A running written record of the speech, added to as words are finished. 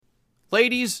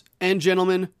Ladies and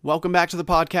gentlemen, welcome back to the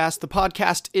podcast. The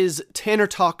podcast is Tanner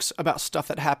Talks about stuff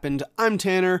that happened. I'm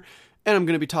Tanner, and I'm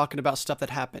going to be talking about stuff that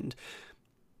happened.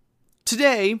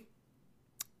 Today,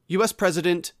 U.S.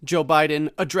 President Joe Biden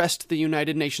addressed the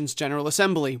United Nations General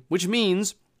Assembly, which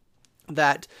means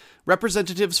that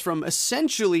representatives from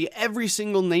essentially every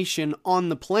single nation on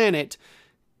the planet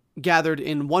gathered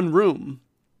in one room,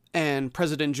 and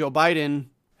President Joe Biden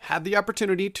had the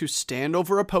opportunity to stand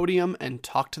over a podium and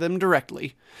talk to them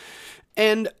directly.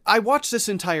 And I watched this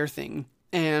entire thing,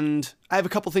 and I have a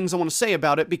couple things I want to say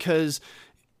about it because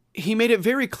he made it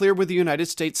very clear where the United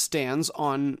States stands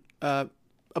on a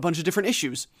bunch of different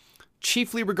issues,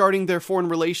 chiefly regarding their foreign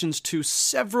relations to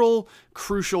several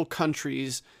crucial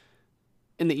countries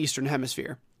in the Eastern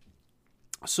Hemisphere.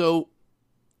 So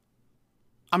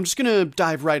I'm just going to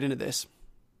dive right into this.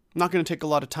 I'm not going to take a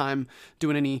lot of time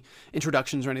doing any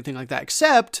introductions or anything like that,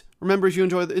 except, remember, if you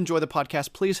enjoy the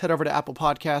podcast, please head over to Apple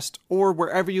Podcast or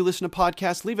wherever you listen to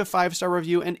podcasts, leave a 5-star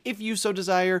review, and if you so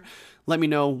desire, let me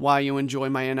know why you enjoy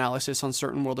my analysis on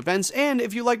certain world events, and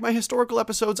if you like my historical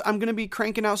episodes, I'm going to be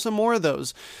cranking out some more of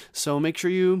those, so make sure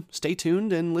you stay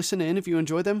tuned and listen in. If you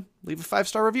enjoy them, leave a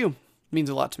 5-star review. It means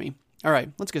a lot to me. All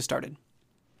right, let's get started.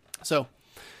 So,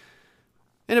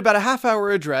 in about a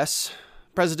half-hour address,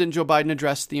 President Joe Biden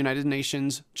addressed the United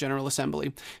Nations General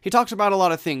Assembly. He talked about a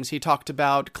lot of things. He talked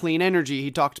about clean energy.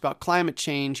 He talked about climate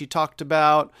change. He talked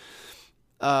about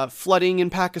flooding in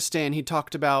Pakistan. He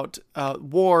talked about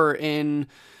war in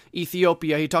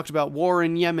Ethiopia. He talked about war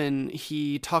in Yemen.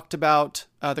 He talked about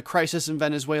the crisis in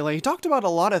Venezuela. He talked about a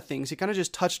lot of things. He kind of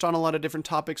just touched on a lot of different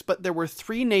topics, but there were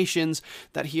 3 nations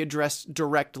that he addressed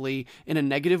directly in a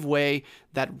negative way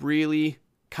that really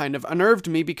kind of unnerved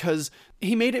me because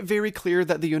he made it very clear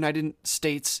that the United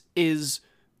States is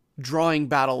drawing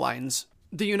battle lines.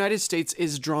 The United States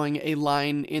is drawing a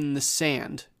line in the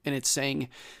sand, and it's saying,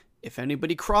 if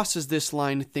anybody crosses this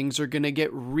line, things are going to get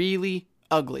really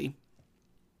ugly.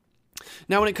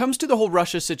 Now, when it comes to the whole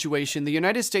Russia situation, the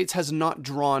United States has not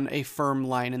drawn a firm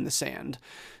line in the sand.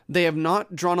 They have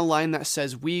not drawn a line that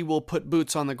says, we will put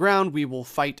boots on the ground, we will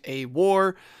fight a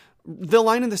war. The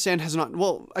line in the sand has not,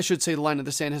 well, I should say the line in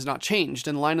the sand has not changed.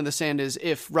 And the line in the sand is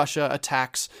if Russia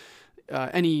attacks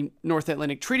any North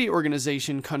Atlantic Treaty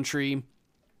Organization country,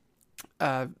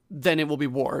 then it will be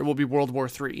war. It will be World War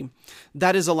III.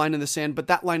 That is a line in the sand, but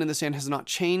that line in the sand has not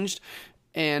changed.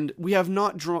 And we did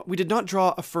not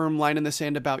draw a firm line in the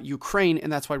sand about Ukraine,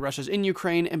 and that's why Russia's in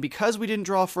Ukraine. And because we didn't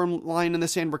draw a firm line in the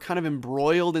sand, we're kind of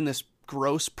embroiled in this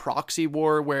gross proxy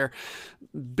war where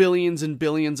billions and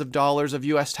billions of dollars of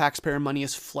U.S. taxpayer money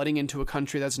is flooding into a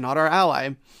country that's not our ally.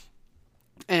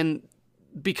 And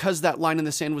because that line in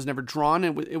the sand was never drawn,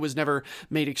 it was never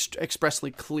made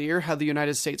expressly clear how the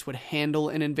United States would handle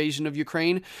an invasion of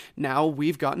Ukraine, now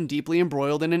we've gotten deeply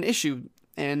embroiled in an issue,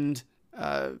 and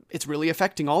it's really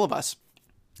affecting all of us.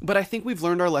 But I think we've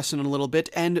learned our lesson a little bit,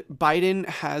 and Biden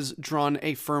has drawn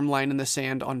a firm line in the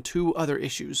sand on 2 other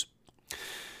issues.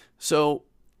 So,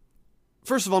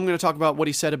 first of all, I'm going to talk about what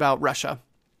he said about Russia.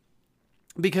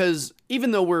 Because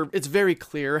even though it's very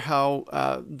clear how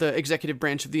the executive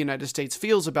branch of the United States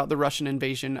feels about the Russian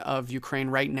invasion of Ukraine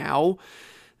right now,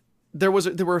 there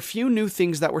were a few new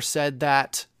things that were said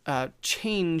that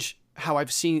change how I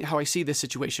see this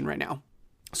situation right now.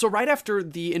 So right after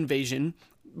the invasion,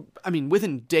 I mean,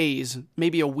 within days,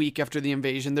 maybe a week after the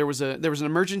invasion, there was an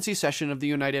emergency session of the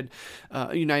United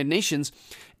Nations,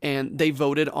 and they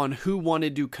voted on who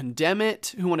wanted to condemn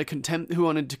it, who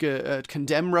wanted to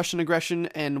condemn Russian aggression,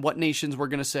 and what nations were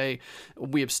going to say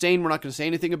we abstain, we're not going to say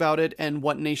anything about it, and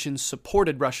what nations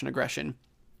supported Russian aggression.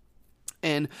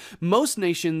 And most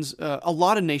nations, a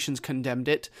lot of nations condemned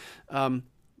it.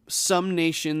 Some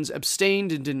nations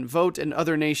abstained and didn't vote, and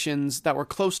other nations that were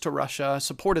close to Russia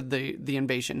supported the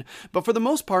invasion. But for the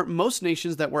most part, most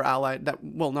nations that we're allied,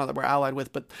 not that we're allied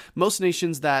with, but most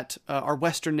nations that are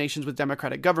Western nations with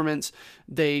democratic governments,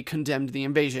 they condemned the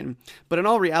invasion. But in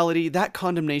all reality, that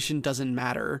condemnation doesn't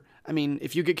matter. I mean,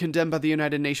 if you get condemned by the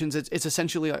United Nations, it's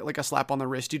essentially like a slap on the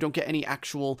wrist. You don't get any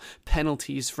actual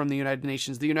penalties from the United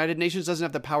Nations. The United Nations doesn't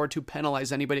have the power to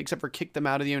penalize anybody except for kick them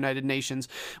out of the United Nations,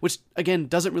 which, again,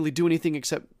 doesn't really do anything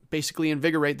except basically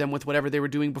invigorate them with whatever they were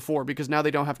doing before, because now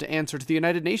they don't have to answer to the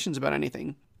United Nations about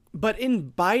anything. But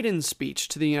in Biden's speech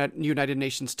to the United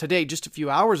Nations today, just a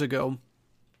few hours ago,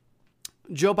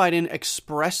 Joe Biden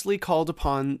expressly called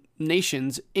upon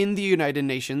nations in the United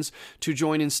Nations to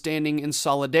join in standing in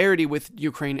solidarity with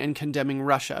Ukraine and condemning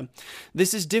Russia.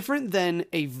 This is different than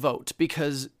a vote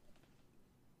because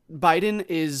Biden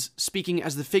is speaking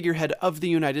as the figurehead of the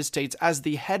United States, as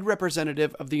the head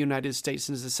representative of the United States,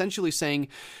 and is essentially saying,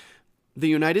 the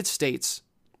United States,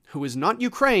 who is not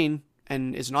Ukraine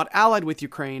and is not allied with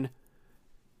Ukraine,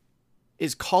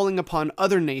 is calling upon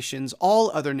other nations, all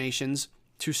other nations,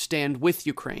 to stand with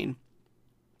Ukraine.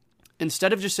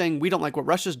 Instead of just saying, we don't like what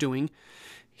Russia's doing,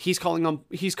 he's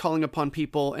calling upon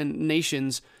people and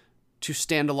nations to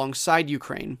stand alongside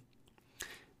Ukraine.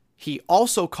 He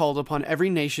also called upon every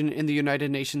nation in the United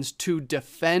Nations to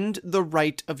defend the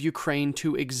right of Ukraine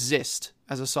to exist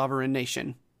as a sovereign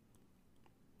nation.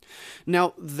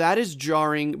 Now, that is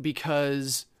jarring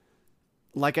because,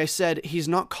 like I said, he's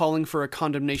not calling for a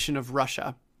condemnation of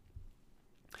Russia.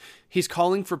 He's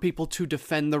calling for people to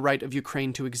defend the right of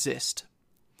Ukraine to exist.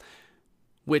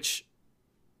 Which,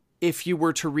 if you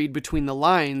were to read between the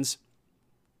lines,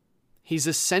 he's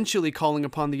essentially calling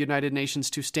upon the United Nations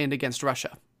to stand against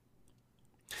Russia.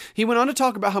 He went on to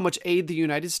talk about how much aid the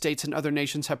United States and other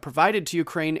nations have provided to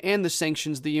Ukraine and the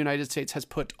sanctions the United States has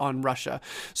put on Russia.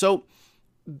 So,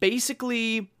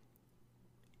 basically,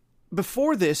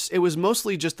 before this, it was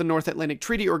mostly just the North Atlantic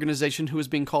Treaty Organization who was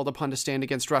being called upon to stand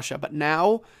against Russia. But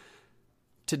now,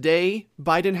 today,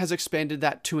 Biden has expanded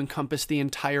that to encompass the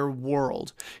entire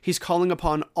world. He's calling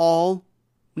upon all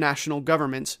national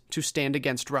governments to stand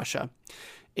against Russia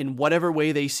in whatever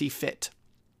way they see fit.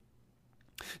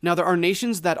 Now, there are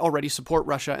nations that already support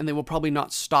Russia, and they will probably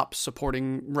not stop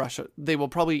supporting Russia. They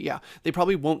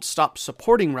probably won't stop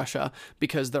supporting Russia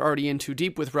because they're already in too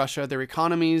deep with Russia. Their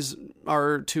economies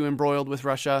are too embroiled with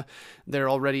Russia. They've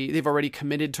already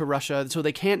committed to Russia, so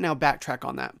they can't now backtrack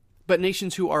on that. But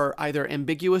nations who are either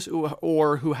ambiguous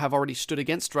or who have already stood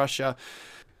against Russia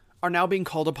are now being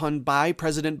called upon by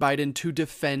President Biden to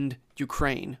defend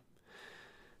Ukraine.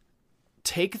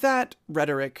 Take that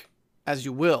rhetoric as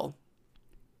you will.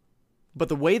 But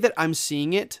the way that I'm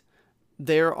seeing it,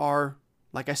 there are,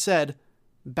 like I said,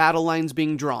 battle lines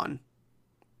being drawn.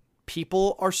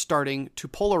 People are starting to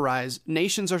polarize.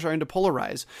 Nations are starting to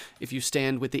polarize. If you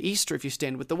stand with the East or if you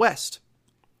stand with the West.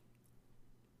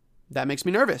 That makes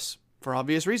me nervous, for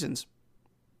obvious reasons.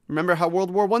 Remember how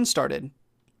World War I started?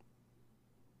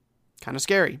 Kind of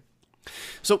scary.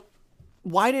 So,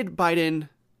 why did Biden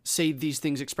say these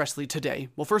things expressly today?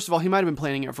 Well, first of all, he might have been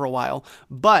planning it for a while,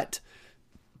 but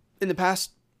in the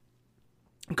past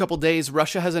couple days,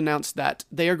 Russia has announced that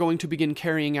they are going to begin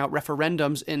carrying out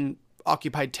referendums in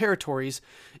occupied territories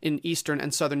in eastern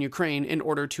and southern Ukraine in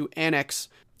order to annex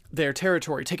their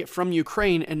territory, take it from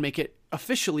Ukraine and make it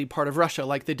officially part of Russia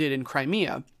like they did in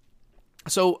Crimea.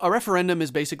 So a referendum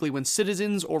is basically when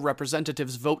citizens or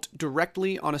representatives vote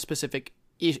directly on a specific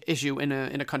issue in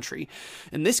a country.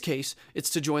 In this case, it's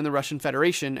to join the Russian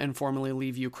Federation and formally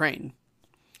leave Ukraine.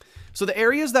 So the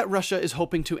areas that Russia is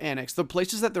hoping to annex, the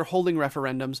places that they're holding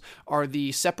referendums, are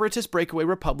the separatist breakaway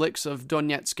republics of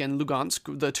Donetsk and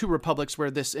Lugansk, the two republics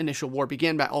where this initial war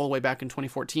began all the way back in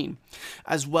 2014,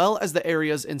 as well as the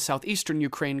areas in southeastern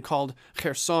Ukraine called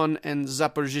Kherson and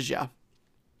Zaporizhzhia.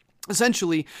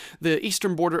 Essentially, the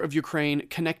eastern border of Ukraine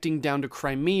connecting down to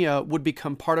Crimea would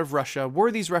become part of Russia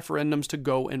were these referendums to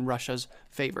go in Russia's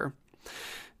favor.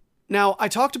 Now, I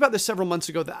talked about this several months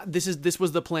ago, that this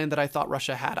was the plan that I thought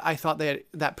Russia had. I thought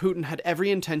that Putin had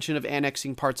every intention of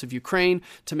annexing parts of Ukraine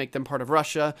to make them part of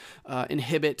Russia,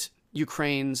 inhibit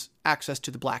Ukraine's access to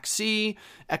the Black Sea,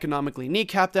 economically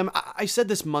kneecap them. I said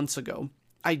this months ago.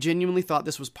 I genuinely thought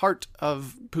this was part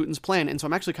of Putin's plan, and so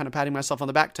I'm actually kind of patting myself on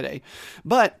the back today.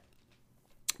 But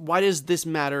why does this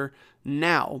matter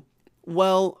now?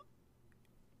 Well,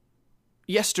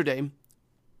 yesterday,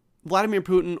 Vladimir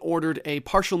Putin ordered a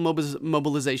partial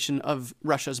mobilization of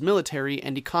Russia's military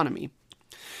and economy.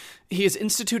 He is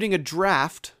instituting a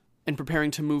draft and preparing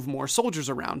to move more soldiers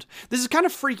around. This is kind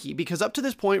of freaky because up to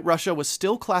this point, Russia was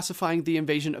still classifying the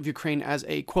invasion of Ukraine as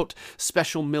a, quote,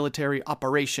 special military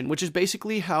operation, which is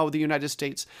basically how the United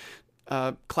States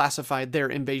classified their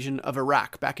invasion of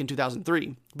Iraq back in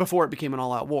 2003, before it became an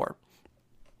all-out war.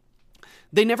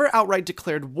 They never outright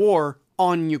declared war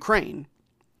on Ukraine.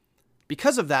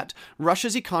 Because of that,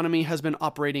 Russia's economy has been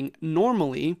operating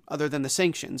normally, other than the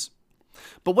sanctions.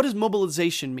 But what does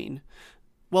mobilization mean?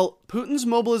 Well, Putin's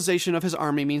mobilization of his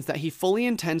army means that he fully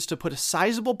intends to put a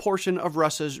sizable portion of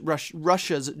Russia's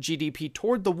GDP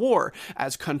toward the war,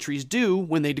 as countries do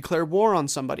when they declare war on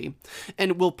somebody,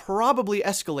 and will probably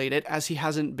escalate it as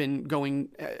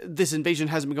this invasion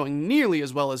hasn't been going nearly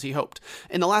as well as he hoped.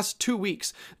 In the last 2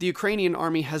 weeks, the Ukrainian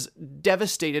army has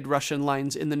devastated Russian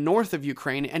lines in the north of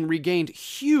Ukraine and regained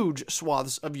huge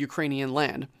swaths of Ukrainian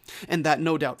land. And that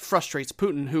no doubt frustrates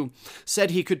Putin, who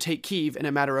said he could take Kyiv in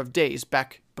a matter of days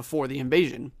back before the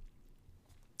invasion.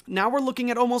 Now we're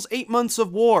looking at almost 8 months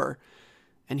of war,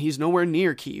 and he's nowhere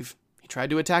near Kyiv. He tried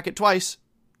to attack it twice,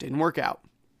 didn't work out.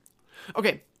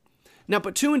 Okay, Now,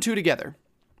 put two and two together.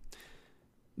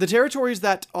 The territories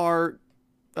that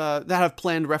have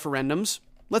planned referendums,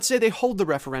 let's say they hold the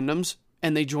referendums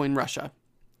and they join Russia.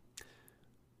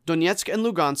 Donetsk and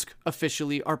Lugansk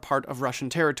officially are part of Russian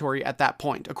territory at that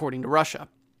point, according to Russia.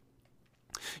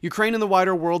 Ukraine and the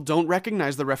wider world don't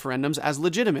recognize the referendums as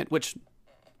legitimate, which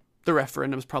the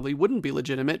referendums probably wouldn't be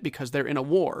legitimate because they're in a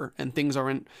war and things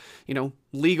aren't,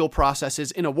 legal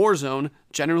processes in a war zone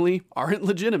generally aren't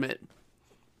legitimate.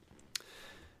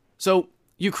 So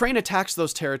Ukraine attacks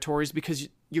those territories because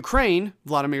Ukraine,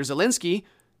 Vladimir Zelensky,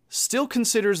 still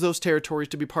considers those territories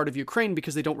to be part of Ukraine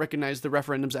because they don't recognize the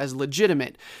referendums as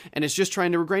legitimate, and it's just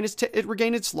trying to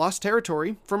regain its lost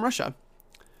territory from Russia.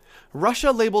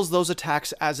 Russia labels those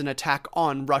attacks as an attack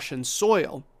on Russian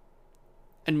soil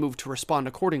and move to respond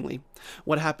accordingly.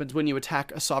 What happens when you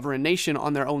attack a sovereign nation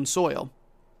on their own soil?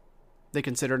 They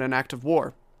consider it an act of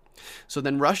war. So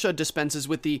then Russia dispenses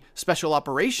with the special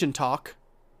operation talk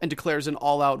and declares an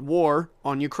all-out war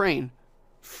on Ukraine,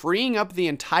 freeing up the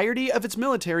entirety of its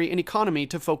military and economy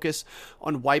to focus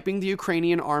on wiping the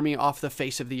Ukrainian army off the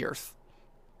face of the earth.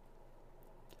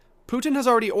 Putin has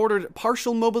already ordered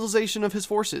partial mobilization of his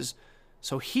forces,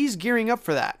 so he's gearing up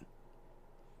for that.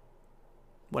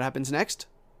 What happens next?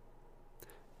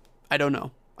 I don't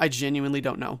know. I genuinely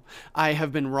don't know. I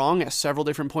have been wrong at several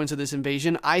different points of this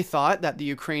invasion. I thought that the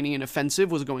Ukrainian offensive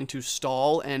was going to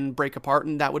stall and break apart,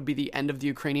 and that would be the end of the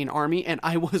Ukrainian army, and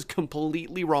I was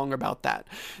completely wrong about that.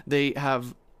 They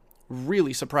have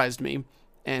really surprised me,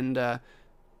 and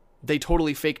they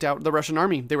totally faked out the Russian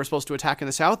army. They were supposed to attack in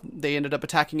the south. They ended up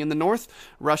attacking in the north.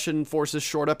 Russian forces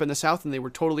shored up in the south, and they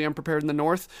were totally unprepared in the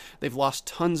north. They've lost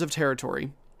tons of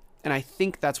territory. And I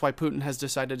think that's why Putin has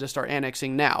decided to start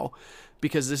annexing now,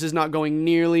 because this is not going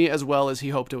nearly as well as he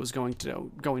hoped it was going to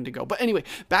go. But anyway,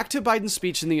 back to Biden's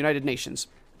speech in the United Nations.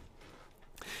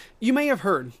 You may have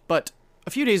heard, but a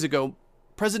few days ago,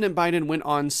 President Biden went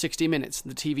on 60 Minutes,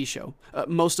 the TV show.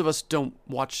 Most of us don't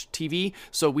watch TV,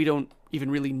 so we don't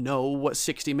even really know what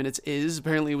 60 Minutes is.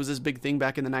 Apparently it was this big thing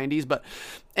back in the 90s. But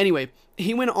anyway,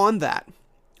 he went on that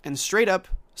and straight up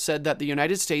said that the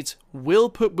United States will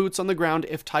put boots on the ground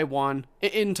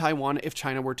in Taiwan if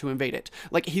China were to invade it.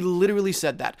 Like, he literally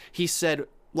said that. He said,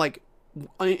 like,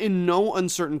 in no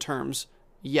uncertain terms,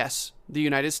 yes, the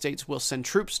United States will send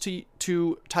troops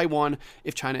to Taiwan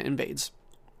if China invades.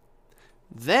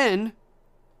 Then,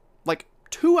 like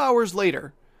 2 hours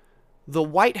later, the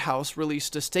White House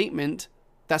released a statement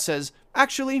that says,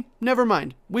 actually, never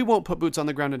mind, we won't put boots on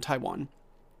the ground in Taiwan.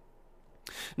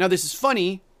 Now, this is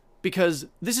funny because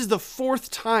this is the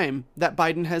fourth time that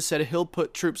Biden has said he'll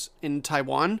put troops in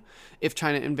Taiwan if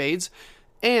China invades,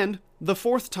 and the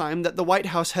fourth time that the White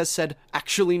House has said,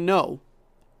 actually, no.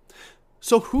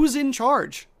 So who's in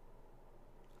charge?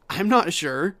 I'm not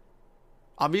sure.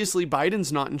 Obviously,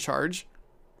 Biden's not in charge.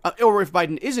 Or if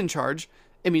Biden is in charge,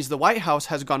 it means the White House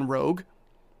has gone rogue.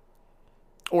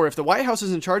 Or if the White House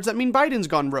is in charge, that means Biden's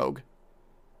gone rogue.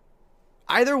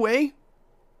 Either way,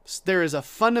 there is a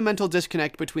fundamental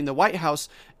disconnect between the White House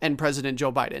and President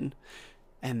Joe Biden.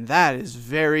 And that is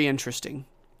very interesting.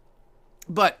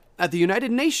 But at the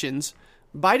United Nations,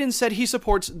 Biden said he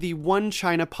supports the One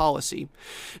China policy.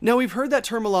 Now, we've heard that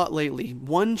term a lot lately,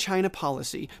 One China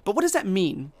policy. But what does that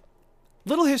mean?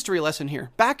 Little history lesson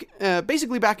here.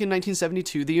 Basically back in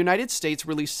 1972, the United States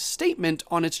released a statement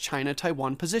on its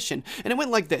China-Taiwan position. And it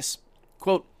went like this,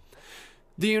 quote,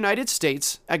 "The United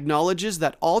States acknowledges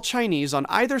that all Chinese on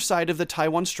either side of the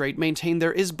Taiwan Strait maintain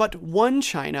there is but one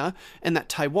China and that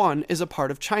Taiwan is a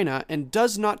part of China and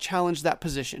does not challenge that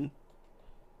position."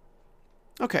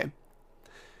 Okay.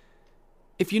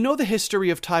 If you know the history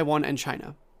of Taiwan and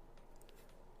China,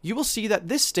 you will see that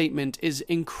this statement is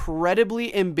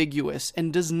incredibly ambiguous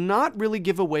and does not really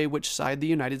give away which side the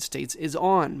United States is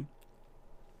on.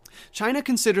 China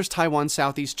considers Taiwan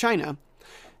Southeast China,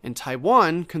 and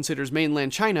Taiwan considers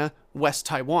mainland China West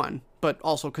Taiwan, but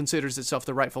also considers itself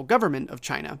the rightful government of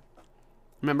China.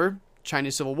 Remember,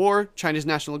 Chinese Civil War, China's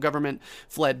national government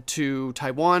fled to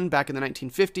Taiwan back in the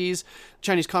 1950s.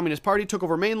 Chinese Communist Party took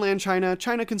over mainland China.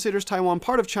 China considers Taiwan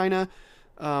part of China.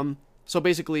 So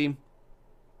basically,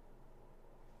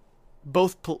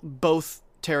 both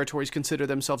territories consider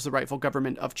themselves the rightful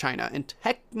government of China. And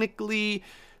technically,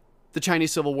 the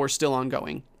Chinese Civil War is still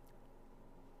ongoing.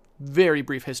 Very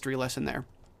brief history lesson there.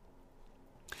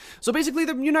 So basically,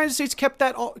 the United States kept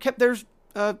their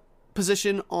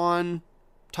position on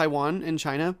Taiwan and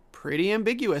China pretty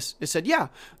ambiguous. It said, yeah,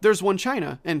 there's one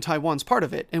China, and Taiwan's part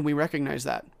of it, and we recognize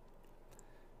that.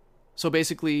 So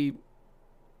basically,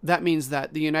 that means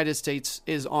that the United States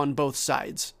is on both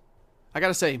sides. I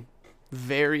gotta say,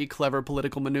 Very clever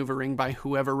political maneuvering by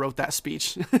whoever wrote that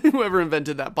speech, whoever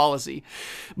invented that policy.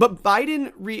 But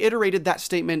Biden reiterated that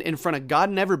statement in front of God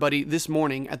and everybody this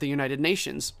morning at the United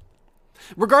Nations.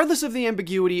 Regardless of the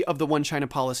ambiguity of the one China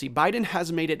policy, Biden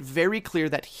has made it very clear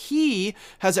that he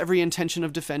has every intention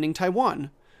of defending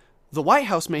Taiwan. The White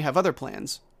House may have other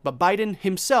plans, but Biden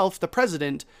himself, the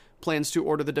president, plans to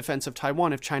order the defense of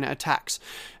Taiwan if China attacks.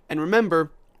 And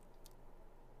remember,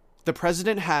 the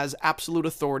president has absolute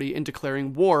authority in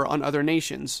declaring war on other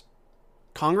nations.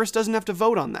 Congress doesn't have to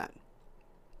vote on that.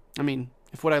 I mean,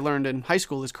 if what I learned in high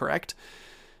school is correct,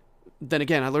 then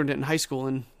again, I learned it in high school,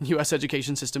 and U.S.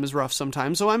 education system is rough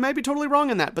sometimes, so I might be totally wrong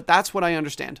in that, but that's what I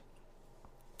understand.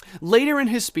 Later in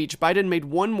his speech, Biden made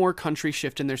one more country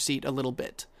shift in their seat a little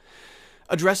bit.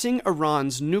 Addressing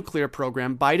Iran's nuclear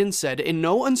program, Biden said, in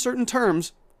no uncertain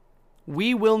terms,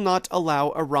 "We will not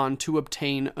allow Iran to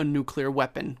obtain a nuclear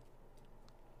weapon."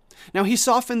 Now, he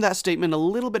softened that statement a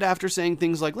little bit after saying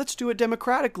things like, let's do it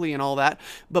democratically and all that,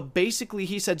 but basically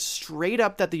he said straight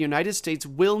up that the United States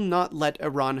will not let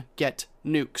Iran get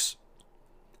nukes.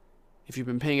 If you've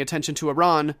been paying attention to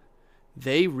Iran,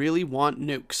 they really want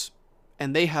nukes,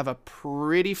 and they have a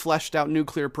pretty fleshed out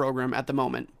nuclear program at the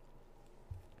moment.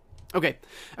 Okay,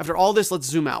 after all this, let's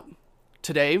zoom out.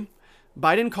 Today,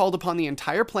 Biden called upon the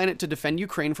entire planet to defend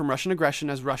Ukraine from Russian aggression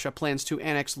as Russia plans to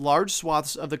annex large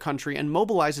swaths of the country and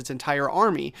mobilize its entire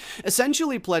army,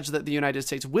 essentially pledged that the United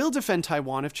States will defend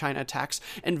Taiwan if China attacks,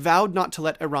 and vowed not to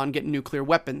let Iran get nuclear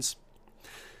weapons.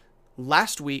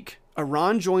 Last week,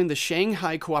 Iran joined the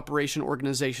Shanghai Cooperation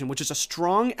Organization, which is a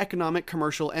strong economic,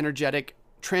 commercial, energetic,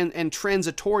 and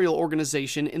transitorial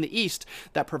organization in the East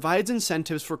that provides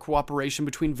incentives for cooperation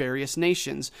between various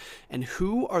nations. And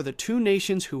who are the two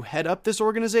nations who head up this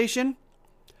organization?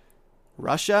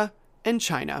 Russia and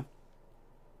China.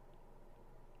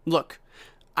 Look,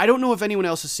 I don't know if anyone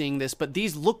else is seeing this, but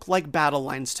these look like battle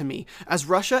lines to me. As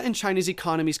Russia and China's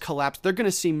economies collapse, they're going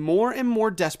to seem more and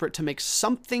more desperate to make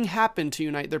something happen to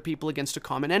unite their people against a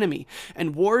common enemy.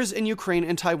 And wars in Ukraine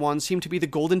and Taiwan seem to be the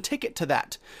golden ticket to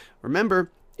that.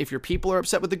 Remember, if your people are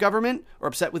upset with the government or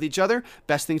upset with each other,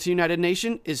 best thing to unite a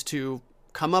nation is to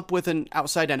come up with an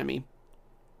outside enemy.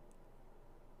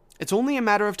 It's only a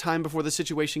matter of time before the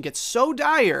situation gets so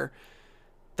dire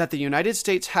that the United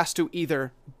States has to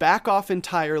either back off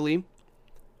entirely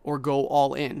or go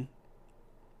all in.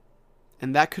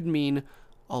 And that could mean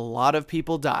a lot of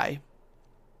people die.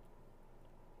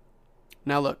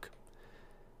 Now look,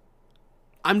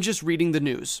 I'm just reading the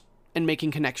news and making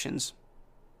connections.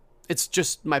 It's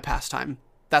just my pastime.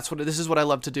 This is what I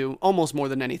love to do, almost more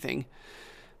than anything.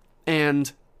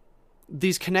 And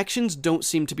these connections don't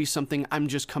seem to be something I'm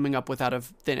just coming up with out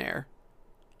of thin air.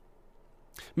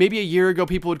 Maybe a year ago,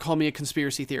 people would call me a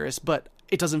conspiracy theorist, but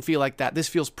it doesn't feel like that. This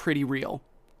feels pretty real.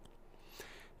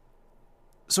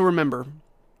 So remember,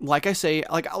 like I say,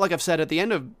 like I've said at the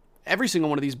end of every single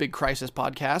one of these big crisis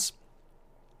podcasts,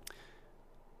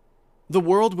 the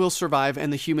world will survive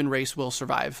and the human race will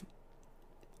survive.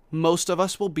 Most of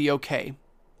us will be okay.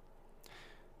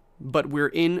 But we're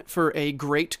in for a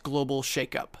great global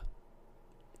shakeup.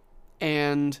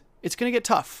 And it's going to get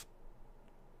tough.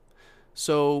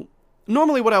 So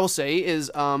normally what I will say is,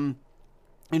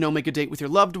 make a date with your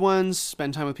loved ones,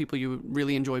 spend time with people you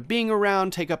really enjoy being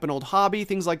around, take up an old hobby,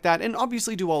 things like that. And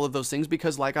obviously do all of those things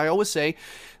because, like I always say,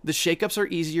 the shakeups are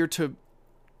easier to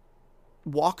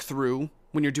walk through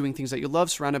when you're doing things that you love,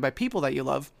 surrounded by people that you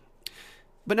love.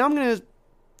 But now I'm going to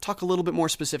talk a little bit more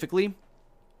specifically,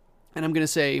 and I'm going to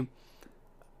say,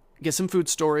 get some food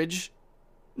storage,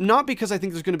 not because I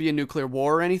think there's going to be a nuclear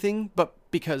war or anything, but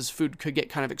because food could get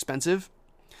kind of expensive.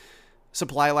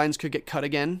 Supply lines could get cut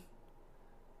again.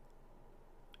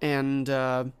 And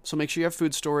so make sure you have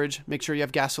food storage, make sure you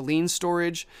have gasoline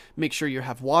storage, make sure you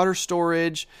have water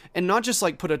storage, and not just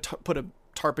like put a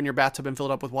tarp in your bathtub and fill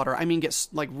it up with water. I mean, get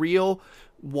like real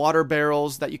water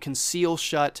barrels that you can seal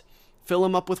shut, fill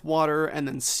them up with water, and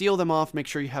then seal them off. Make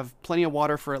sure you have plenty of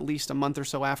water for at least a month or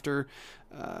so after,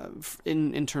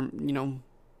 for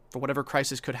whatever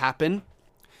crisis could happen.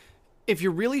 If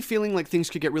you're really feeling like things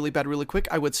could get really bad really quick,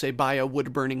 I would say buy a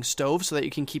wood-burning stove so that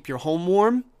you can keep your home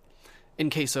warm in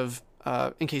case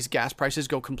gas prices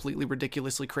go completely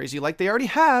ridiculously crazy like they already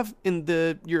have in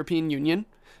the European Union.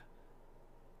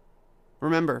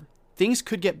 Remember, things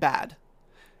could get bad.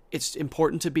 It's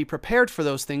important to be prepared for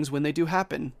those things when they do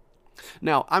happen.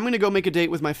 Now, I'm going to go make a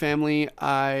date with my family.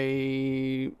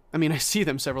 I see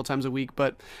them several times a week,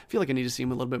 but I feel like I need to see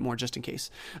them a little bit more just in case.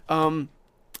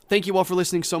 Thank you all for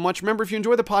listening so much. Remember, if you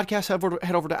enjoy the podcast,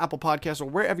 head over to Apple Podcasts or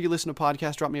wherever you listen to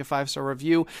podcasts. Drop me a 5-star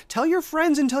review. Tell your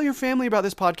friends and tell your family about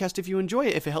this podcast if you enjoy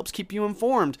it, if it helps keep you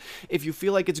informed. If you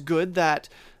feel like it's good that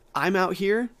I'm out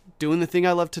here doing the thing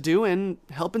I love to do and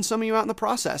helping some of you out in the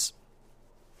process.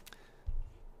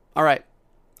 All right.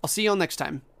 I'll see you all next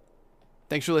time.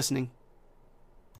 Thanks for listening.